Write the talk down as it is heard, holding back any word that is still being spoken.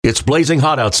It's blazing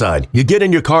hot outside. You get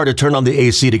in your car to turn on the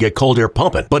AC to get cold air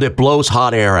pumping, but it blows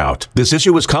hot air out. This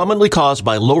issue is commonly caused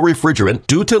by low refrigerant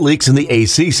due to leaks in the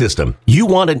AC system. You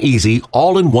want an easy,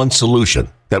 all-in-one solution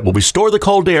that will restore the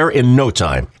cold air in no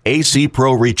time. AC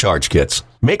Pro Recharge Kits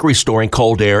make restoring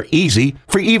cold air easy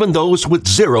for even those with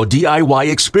zero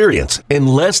DIY experience in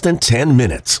less than 10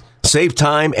 minutes. Save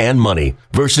time and money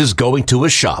versus going to a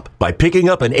shop by picking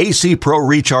up an AC Pro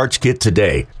Recharge Kit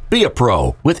today. Be a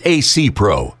pro with AC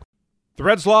Pro. The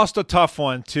Reds lost a tough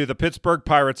one to the Pittsburgh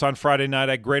Pirates on Friday night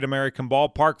at Great American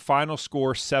Ballpark. Final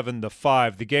score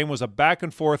 7-5. The game was a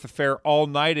back-and-forth affair all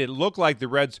night. It looked like the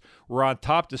Reds were on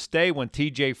top to stay when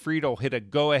T.J. Friedl hit a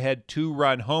go-ahead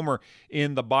two-run homer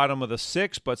in the bottom of the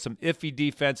sixth, but some iffy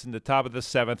defense in the top of the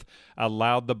seventh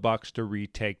allowed the Bucs to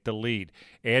retake the lead.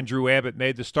 Andrew Abbott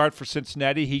made the start for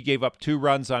Cincinnati. He gave up 2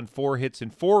 runs on 4 hits in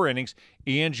 4 innings.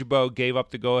 Ian Gibaut gave up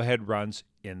the go-ahead runs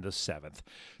in the seventh.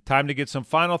 Time to get some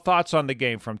final thoughts on the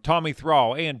game from Tommy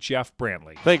Thrall and Jeff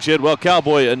Brantley. Thanks, Ed. Well,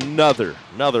 Cowboy, another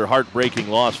heartbreaking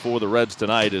loss for the Reds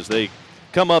tonight as they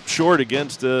come up short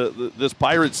against this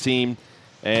Pirates team.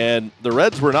 And the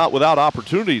Reds were not without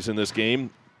opportunities in this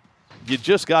game. You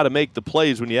just got to make the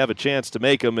plays when you have a chance to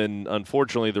make them, and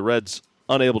unfortunately the Reds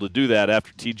unable to do that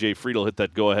after T.J. Friedl hit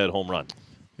that go-ahead home run.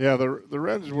 Yeah, the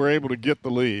Reds were able to get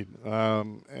the lead.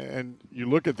 And you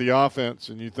look at the offense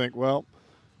and you think, well,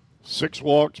 6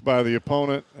 walks by the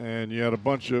opponent, and you had a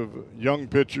bunch of young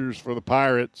pitchers for the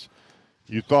Pirates.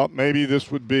 You thought maybe this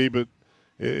would be, but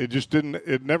it just didn't.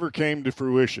 It never came to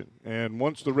fruition. And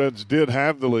once the Reds did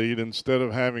have the lead, instead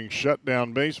of having shut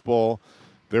down baseball,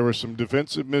 there were some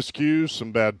defensive miscues,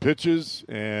 some bad pitches,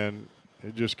 and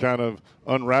it just kind of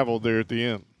unraveled there at the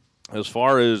end. As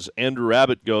far as Andrew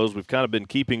Abbott goes, we've kind of been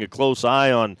keeping a close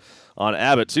eye on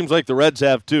Abbott. Seems like the Reds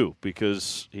have too,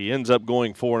 because he ends up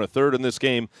going 4 1/3 in this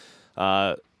game.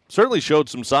 Certainly showed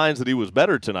some signs that he was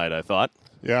better tonight, I thought.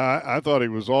 Yeah, I thought he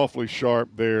was awfully sharp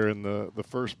there in the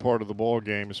first part of the ball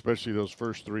game, especially those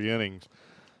first 3 innings.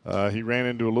 He ran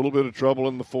into a little bit of trouble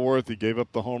in the fourth. He gave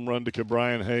up the home run to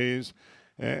Ke'Bryan Hayes.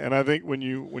 And I think when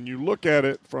you look at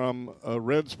it from a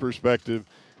Reds perspective,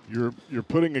 you're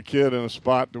putting a kid in a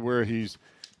spot to where he's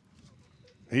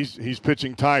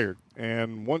pitching tired.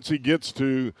 And once he gets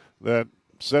to that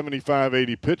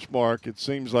 75-80 pitch mark, it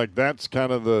seems like that's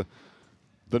kind of the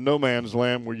no man's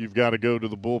land where you've got to go to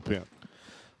the bullpen.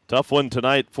 Tough one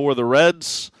tonight for the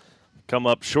Reds. Come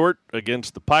up short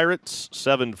against the Pirates.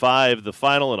 7-5 the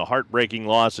final, and a heartbreaking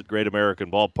loss at Great American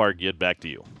Ballpark. Get back to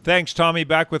you. Thanks, Tommy.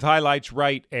 Back with highlights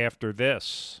right after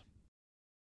this.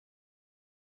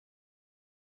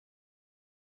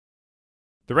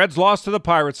 The Reds lost to the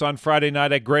Pirates on Friday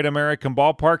night at Great American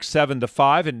Ballpark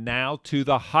 7-5, and now to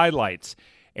the highlights.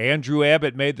 Andrew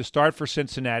Abbott made the start for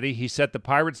Cincinnati. He set the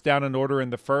Pirates down in order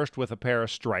in the first with a pair of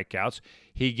strikeouts.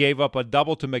 He gave up a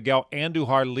double to Miguel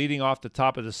Andujar leading off the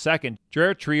top of the second.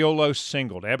 Jared Triolo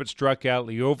singled. Abbott struck out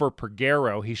Liover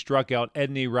Peguero. He struck out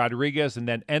Edney Rodriguez and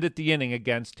then ended the inning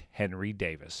against Henry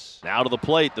Davis. Now to the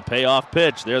plate, the payoff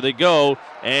pitch. There they go.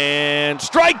 And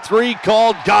strike 3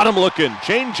 called. Got him looking.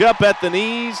 Change up at the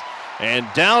knees. And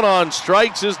down on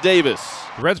strikes is Davis.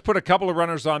 The Reds put a couple of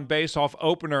runners on base off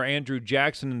opener Andrew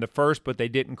Jackson in the first, but they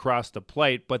didn't cross the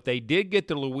plate. But they did get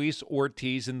to Luis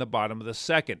Ortiz in the bottom of the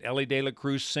second. Elly De La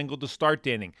Cruz singled to start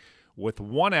the inning. With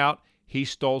 1 out, he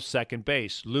stole second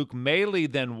base. Luke Maile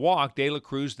then walked. De La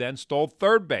Cruz then stole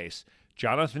third base.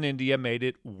 Jonathan India made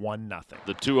it 1-0.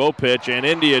 The 2-0 pitch, and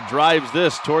India drives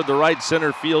this toward the right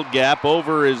center field gap.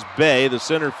 Over is Bay. The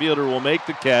center fielder will make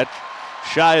the catch.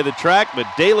 Shy of the track, but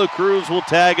De La Cruz will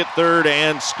tag at third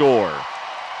and score.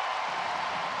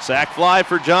 Sac fly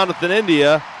for Jonathan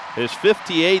India. His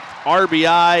 58th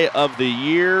RBI of the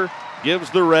year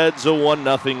gives the Reds a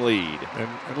 1-0 lead.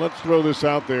 And let's throw this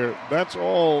out there. That's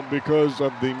all because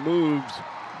of the moves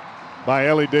by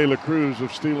Elly De La Cruz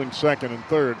of stealing second and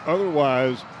third.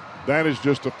 Otherwise, that is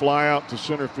just a fly out to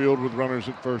center field with runners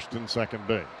at first and second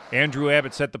base. Andrew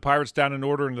Abbott set the Pirates down in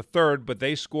order in the third, but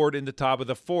they scored in the top of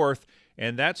the fourth,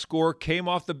 and that score came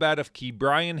off the bat of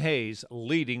Ke'Bryan Hayes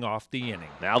leading off the inning.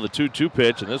 Now the 2-2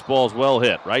 pitch, and this ball's well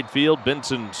hit. Right field,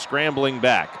 Benson scrambling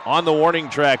back. On the warning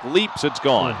track, leaps, it's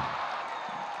gone.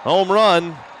 Home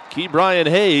run, Ke'Bryan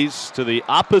Hayes to the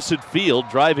opposite field,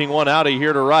 driving one out of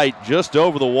here to right, just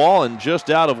over the wall and just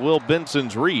out of Will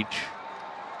Benson's reach.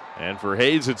 And for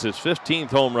Hayes, it's his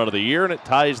 15th home run of the year, and it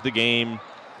ties the game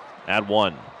at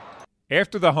 1.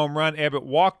 After the home run, Abbott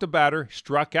walked a batter,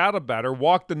 struck out a batter,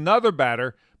 walked another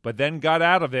batter, but then got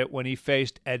out of it when he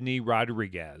faced Edney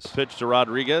Rodriguez. Pitch to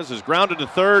Rodriguez is grounded to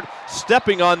third,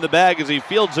 stepping on the bag as he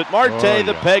fields it. Marte,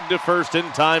 the peg to first in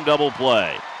time, double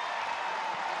play.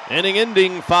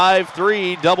 Inning-ending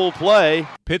 5-3 double play.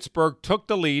 Pittsburgh took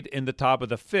the lead in the top of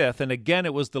the fifth, and again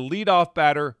it was the leadoff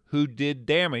batter who did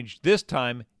damage, this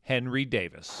time Henry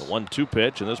Davis. The 1-2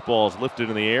 pitch, and this ball is lifted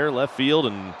in the air, left field,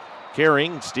 and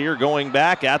carrying. Steer going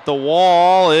back at the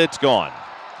wall. It's gone.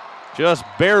 Just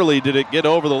barely did it get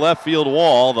over the left field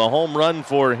wall. The home run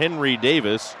for Henry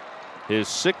Davis, his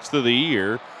 6th of the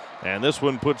year. And this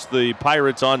one puts the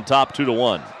Pirates on top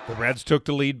 2-1. The Reds took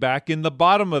the lead back in the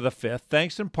bottom of the fifth,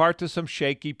 thanks in part to some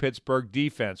shaky Pittsburgh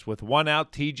defense. With one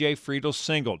out, T.J. Friedl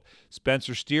singled.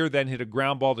 Spencer Steer then hit a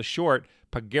ground ball to short.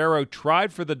 Peguero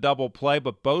tried for the double play,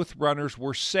 but both runners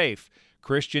were safe.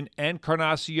 Christian and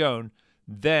Encarnacion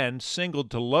then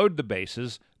singled to load the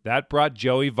bases. That brought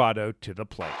Joey Votto to the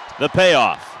plate. The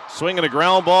payoff. Swinging a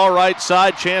ground ball right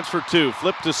side, chance for 2.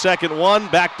 Flip to second 1,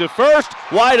 back to first,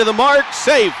 wide of the mark,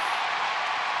 safe.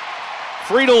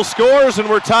 Friedl scores, and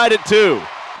we're tied at 2.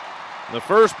 The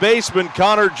first baseman,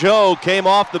 Connor Joe, came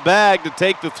off the bag to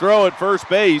take the throw at first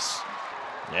base.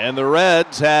 And the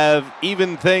Reds have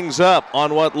evened things up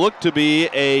on what looked to be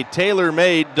a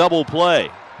tailor-made double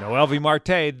play. Noelvi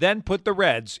Marte then put the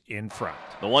Reds in front.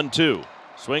 The 1-2.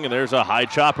 Swing, and there's a high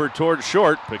chopper towards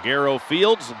short. Peguero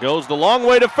fields, goes the long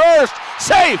way to first.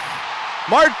 Safe!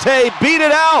 Marte beat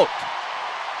it out.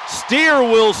 Steer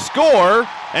will score,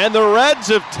 and the Reds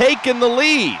have taken the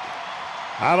lead.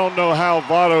 I don't know how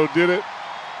Votto did it,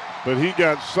 but he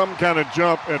got some kind of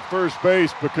jump at first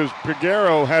base because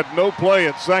Peguero had no play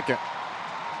at second.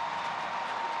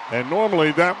 And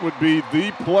normally that would be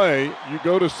the play. You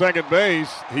go to second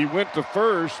base. He went to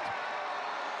first,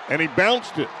 and he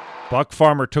bounced it. Buck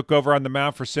Farmer took over on the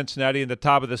mound for Cincinnati in the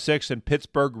top of the sixth, and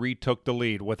Pittsburgh retook the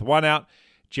lead. With one out,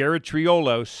 Jared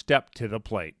Triolo stepped to the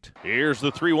plate. Here's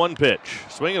the 3-1 pitch.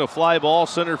 Swinging a fly ball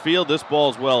center field. This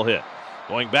ball's well hit.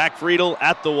 Going back, Friedl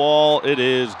at the wall. It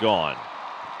is gone.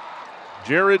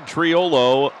 Jared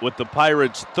Triolo with the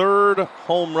Pirates' 3rd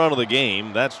home run of the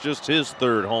game. That's just his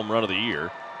 3rd home run of the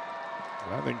year.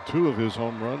 I think 2 of his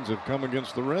home runs have come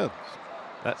against the Reds.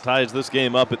 That ties this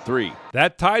game up at 3.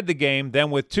 That tied the game. Then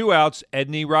with 2 outs,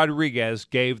 Edney Rodriguez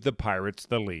gave the Pirates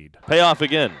the lead. Payoff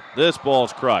again. This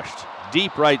ball's crushed.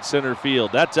 Deep right center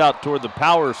field. That's out toward the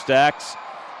power stacks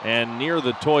and near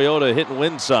the Toyota hit and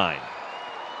win sign.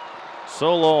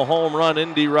 Solo home run,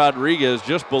 Endy Rodriguez,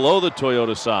 just below the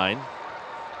Toyota sign.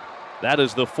 That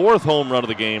is the 4th home run of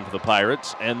the game for the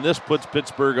Pirates, and this puts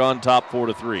Pittsburgh on top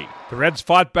 4-3. The Reds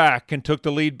fought back and took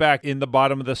the lead back in the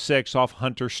bottom of the 6th off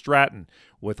Hunter Stratton.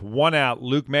 With 1 out,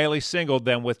 Luke Maile singled.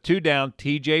 Then with 2 down,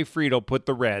 T.J. Friedl put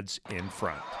the Reds in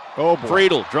front. Oh, boy.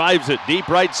 Friedl drives it deep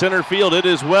right center field. It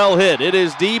is well hit. It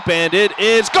is deep, and it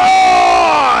is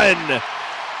gone!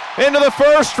 Into the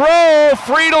first row.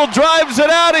 Friedl drives it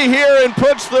out of here and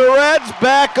puts the Reds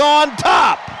back on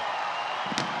top.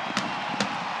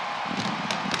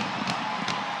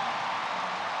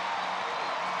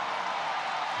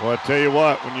 Well, I tell you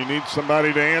what, when you need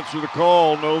somebody to answer the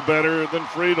call, no better than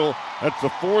Friedl. That's the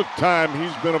 4th time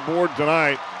he's been aboard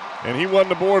tonight, and he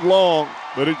wasn't aboard long,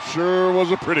 but it sure was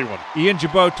a pretty one. Ian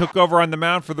Gibaut took over on the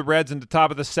mound for the Reds in the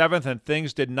top of the 7th, and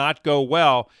things did not go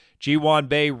well. Ji-Hwan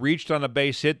Bae reached on a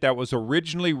base hit that was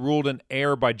originally ruled an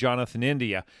error by Jonathan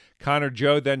India. Connor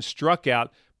Joe then struck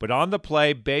out, but on the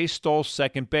play, Bae stole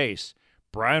second base.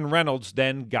 Brian Reynolds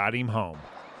then got him home.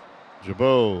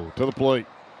 Gibaut to the plate.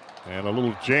 And a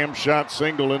little jam shot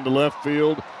single into left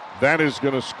field. That is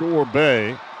going to score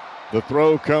Bae. The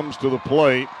throw comes to the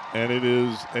plate, and it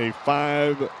is a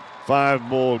 5-5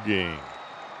 ball game.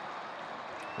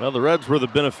 Well, the Reds were the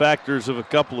benefactors of a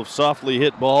couple of softly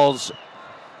hit balls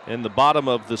in the bottom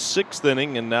of the 6th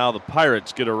inning, and now the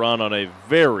Pirates get a run on a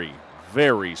very,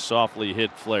 very softly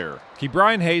hit flare.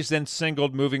 Ke'Bryan Hayes then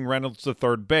singled, moving Reynolds to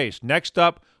third base. Next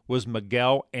up was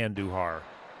Miguel Andujar.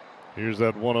 Here's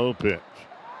that 1-0 pitch.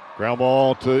 Ground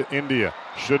ball to India.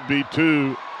 Should be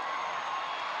 2.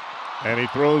 And he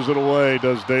throws it away,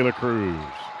 does De La Cruz.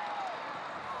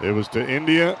 It was to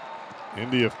India.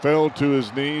 India fell to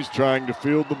his knees trying to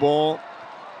field the ball.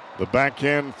 The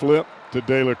backhand flip to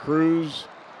De La Cruz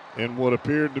in what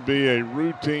appeared to be a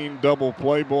routine double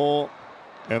play ball,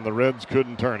 and the Reds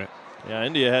couldn't turn it. Yeah,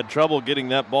 India had trouble getting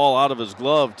that ball out of his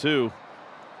glove, too.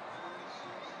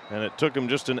 And it took him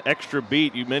just an extra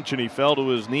beat. You mentioned he fell to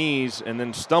his knees and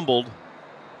then stumbled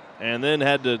and then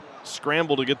had to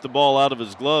scramble to get the ball out of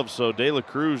his glove. So De La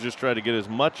Cruz just tried to get as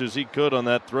much as he could on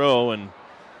that throw and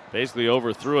basically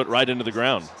overthrew it right into the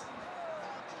ground.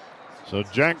 So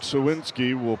Jack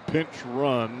Suwinski will pinch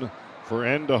run for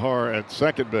Andujar at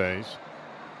second base.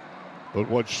 But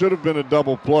what should have been a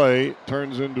double play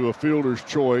turns into a fielder's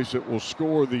choice. It will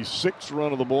score the 6th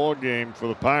run of the ball game for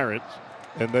the Pirates.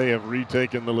 and they have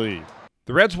retaken the lead.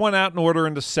 The Reds went out in order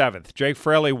in the 7th. Jake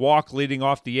Fraley walked leading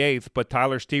off the 8th, but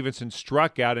Tyler Stevenson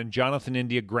struck out and Jonathan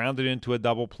India grounded into a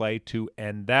double play to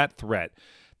end that threat.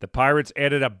 The Pirates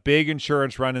added a big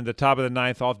insurance run in the top of the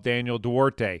 9th off Daniel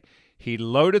Duarte. He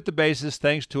loaded the bases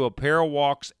thanks to a pair of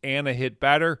walks and a hit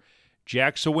batter.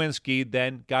 Jack Sawinski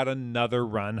then got another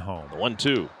run home.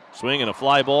 1-2. Swing and a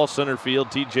fly ball, center field.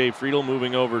 TJ Friedl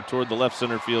moving over toward the left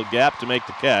center field gap to make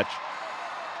the catch.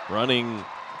 Running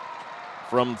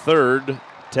from third,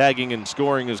 tagging and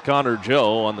scoring is Connor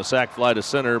Joe on the sac fly to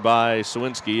center by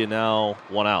Sawinski, and now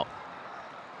one out.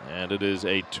 And it is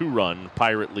a 2-run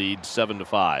Pirate lead,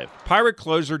 7-5. Pirate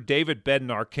closer David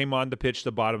Bednar came on to pitch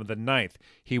the bottom of the 9th.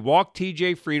 He walked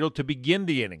T.J. Friedl to begin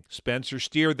the inning. Spencer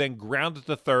Steer then grounded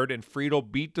to third, and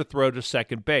Friedl beat the throw to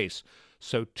second base.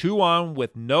 So 2 on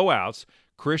with no outs.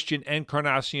 Christian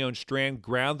Encarnacion Strand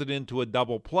grounded into a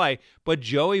double play, but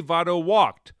Joey Votto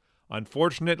walked.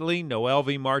 Unfortunately,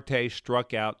 Noelvi Marte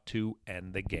struck out to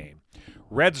end the game.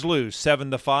 Reds lose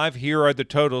 7-5. Here are the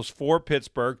totals for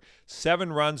Pittsburgh.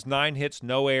 7 runs, 9 hits,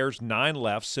 no errors, 9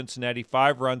 left. Cincinnati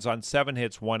 5 runs on 7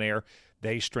 hits, 1 error.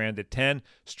 They stranded 10.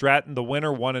 Stratton the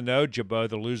winner, 1-0. Jabot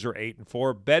the loser,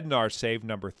 8-4. Bednar saved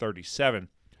number 37.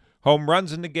 Home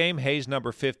runs in the game, Hayes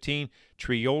number 15.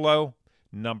 Triolo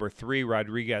number 3.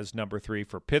 Rodriguez number 3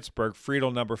 for Pittsburgh.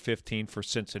 Friedl number 15 for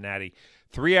Cincinnati.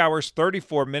 3 hours,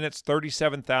 34 minutes,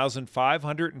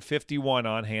 37,551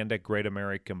 on hand at Great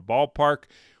American Ballpark.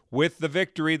 With the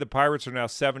victory, the Pirates are now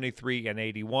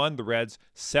 73-81. The Reds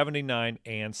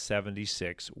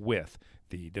 79-76 with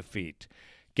the defeat.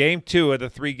 Game 2 of the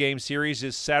 3-game series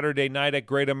is Saturday night at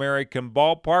Great American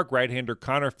Ballpark. Right-hander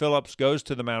Connor Phillips goes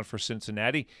to the mound for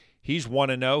Cincinnati. He's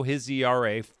 1-0, his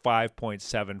ERA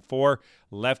 5.74.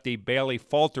 Lefty Bailey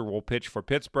Falter will pitch for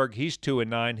Pittsburgh. He's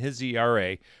 2-9, his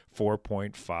ERA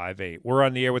 4.58. We're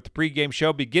on the air with the pregame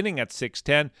show beginning at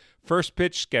 6:10. First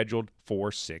pitch scheduled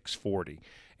for 6:40.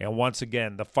 And once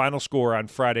again, the final score on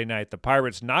Friday night, the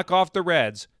Pirates knock off the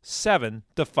Reds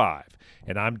 7-5.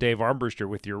 And I'm Dave Armbruster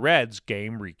with your Reds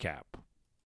game recap.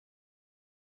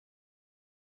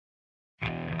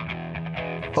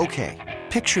 Okay,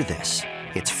 picture this.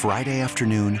 It's Friday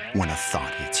afternoon when a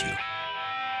thought hits you.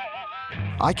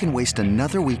 I can waste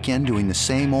another weekend doing the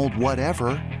same old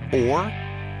whatever, or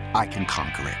I can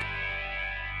conquer it.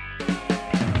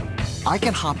 I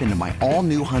can hop into my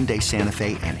all-new Hyundai Santa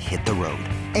Fe and hit the road.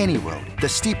 Any road. The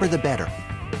steeper, the better.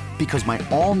 Because my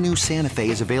all-new Santa Fe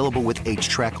is available with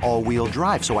H-Track all-wheel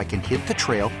drive, so I can hit the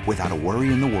trail without a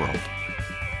worry in the world.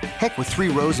 Heck, with 3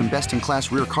 rows and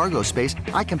best-in-class rear cargo space,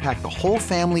 I can pack the whole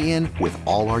family in with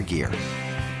all our gear.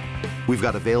 We've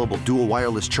got available dual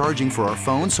wireless charging for our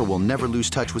phones, so we'll never lose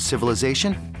touch with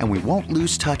civilization, and we won't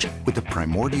lose touch with the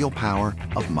primordial power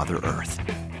of Mother Earth.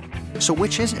 So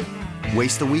which is it?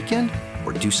 Waste the weekend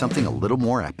or do something a little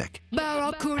more epic?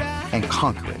 And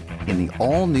conquer it in the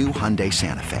all-new Hyundai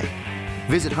Santa Fe.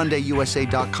 Visit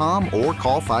HyundaiUSA.com or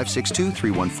call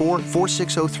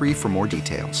 562-314-4603 for more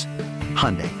details.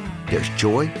 Hyundai, there's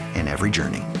joy in every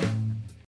journey.